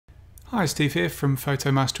Hi, Steve here from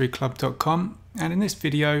photomasteryclub.com, and in this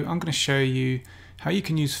video I'm going to show you how you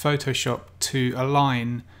can use Photoshop to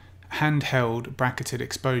align handheld bracketed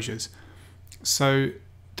exposures. So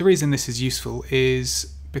the reason this is useful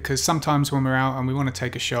is because sometimes when we're out and we want to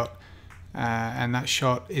take a shot and that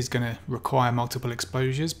shot is going to require multiple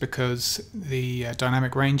exposures because the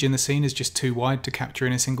dynamic range in the scene is just too wide to capture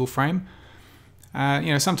in a single frame.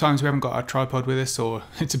 Sometimes we haven't got our tripod with us, or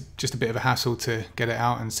it's just a bit of a hassle to get it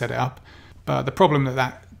out and set it up. But the problem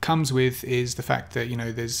that comes with is the fact that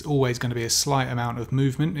there's always going to be a slight amount of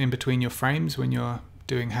movement in between your frames when you're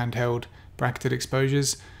doing handheld bracketed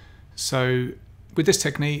exposures. So with this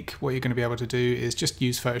technique, what you're going to be able to do is just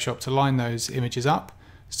use Photoshop to line those images up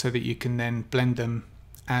so that you can then blend them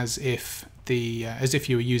as if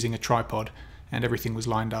you were using a tripod and everything was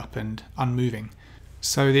lined up and unmoving.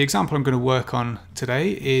 So the example I'm going to work on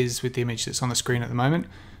today is with the image that's on the screen at the moment.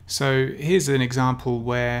 So here's an example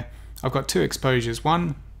where I've got two exposures.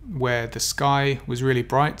 One where the sky was really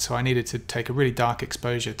bright, so I needed to take a really dark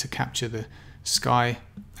exposure to capture the sky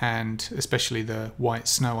and especially the white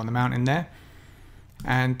snow on the mountain there.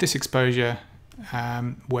 And this exposure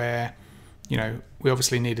where we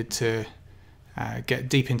obviously needed to get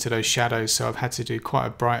deep into those shadows, so I've had to do quite a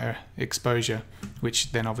brighter exposure,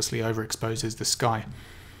 which then obviously overexposes the sky.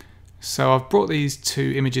 So I've brought these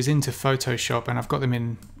two images into Photoshop and I've got them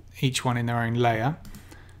in each one in their own layer.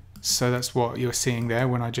 So that's what you're seeing there.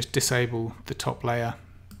 When I just disable the top layer,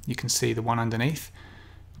 you can see the one underneath.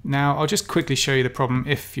 Now I'll just quickly show you the problem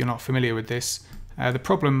if you're not familiar with this. The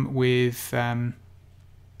problem with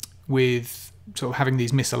sort of having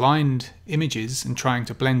these misaligned images and trying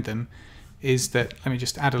to blend them is that, let me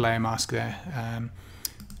just add a layer mask there,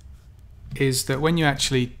 is that when you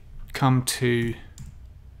actually come to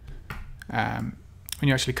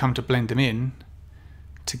blend them in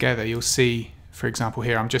together, you'll see, for example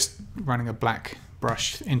here, I'm just running a black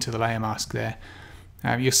brush into the layer mask there.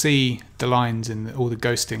 You'll see the lines and all the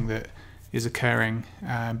ghosting that is occurring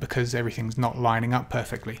because everything's not lining up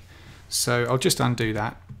perfectly. So I'll just undo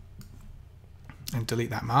that and delete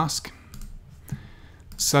that mask.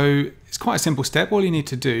 So it's quite a simple step. All you need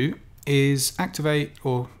to do is activate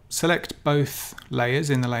or select both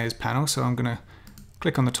layers in the layers panel. So I'm going to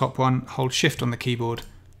click on the top one, hold shift on the keyboard,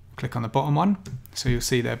 click on the bottom one. So you'll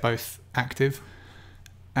see they're both active.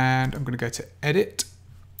 And I'm going to go to edit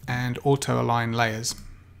and auto align layers.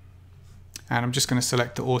 And I'm just going to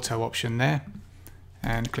select the auto option there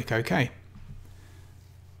and click OK.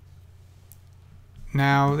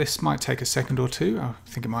 Now this might take a second or two. I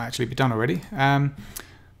think it might actually be done already.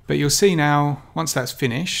 But you'll see now, once that's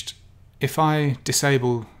finished, if I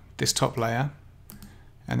disable this top layer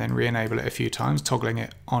and then re-enable it a few times, toggling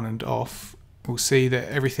it on and off, we'll see that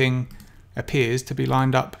everything appears to be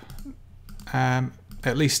lined up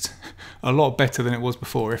at least a lot better than it was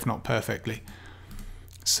before, if not perfectly.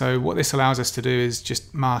 So what this allows us to do is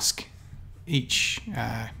just mask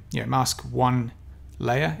mask one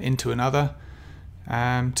layer into another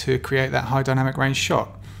to create that high dynamic range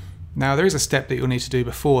shot. Now there is a step that you'll need to do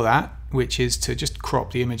before that, which is to just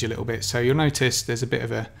crop the image a little bit. So you'll notice there's a bit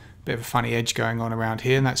of a funny edge going on around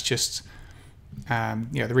here, and that's just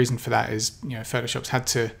the reason for that is Photoshop's had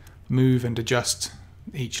to move and adjust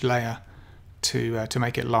each layer to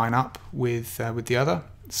make it line up with the other.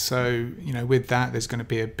 So with that there's going to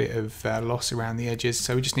be a bit of loss around the edges,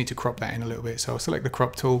 so we just need to crop that in a little bit. So I'll select the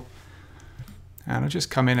crop tool and I'll just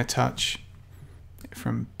come in a touch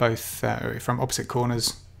from from opposite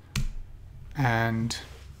corners, and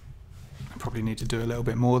I probably need to do a little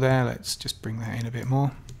bit more there. Let's just bring that in a bit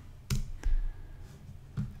more,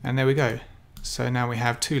 and there we go. So now we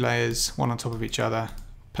have two layers, one on top of each other,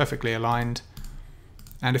 perfectly aligned.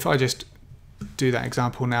 And if I just do that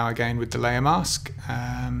example now again with the layer mask,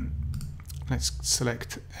 let's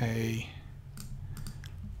select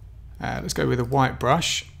let's go with a white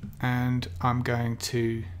brush, and I'm going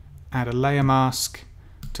to add a layer mask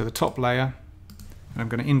to the top layer, and I'm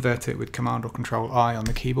going to invert it with Command or Control I on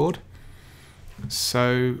the keyboard.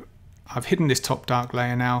 So I've hidden this top dark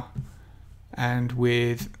layer now, and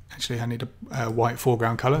actually I need a white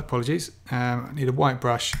foreground color, apologies. I need a white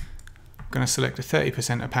brush. I'm going to select a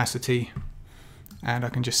 30% opacity, and I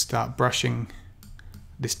can just start brushing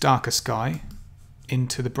this darker sky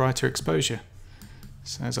into the brighter exposure.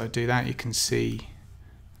 So as I do that, you can see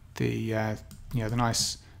the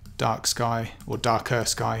nice dark sky, or darker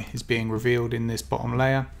sky, is being revealed in this bottom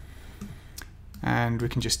layer, and we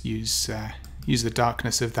can just use the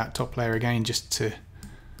darkness of that top layer again just to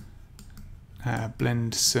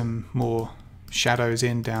blend some more shadows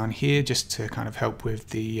in down here, just to kind of help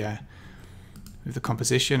with the with the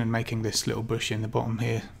composition and making this little bush in the bottom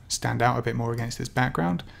here stand out a bit more against this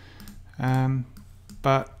background.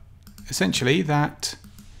 But essentially that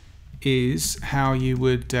is how you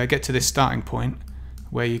would get to this starting point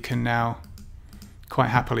where you can now quite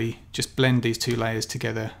happily just blend these two layers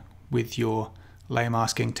together with your layer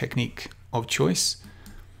masking technique of choice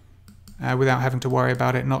without having to worry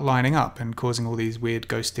about it not lining up and causing all these weird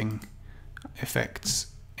ghosting effects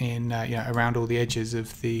in around all the edges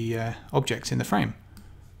of the objects in the frame.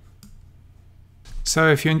 So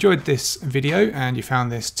if you enjoyed this video and you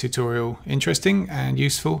found this tutorial interesting and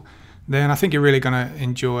useful, then I think you're really going to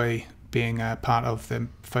enjoy being a part of the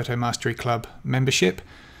Photo Mastery Club membership.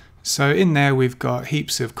 So in there we've got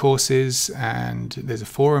heaps of courses, and there's a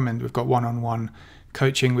forum, and we've got one-on-one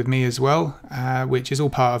coaching with me as well, which is all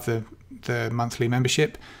part of the monthly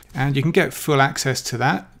membership. And you can get full access to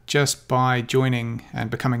that just by joining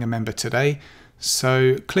and becoming a member today.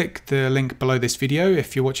 So click the link below this video.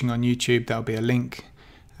 If you're watching on YouTube, there'll be a link.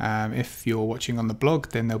 If you're watching on the blog,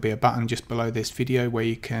 then there'll be a button just below this video where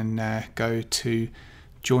you can go to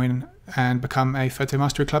join and become a Photo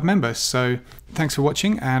Mastery Club member. So thanks for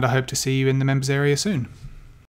watching, and I hope to see you in the members area soon.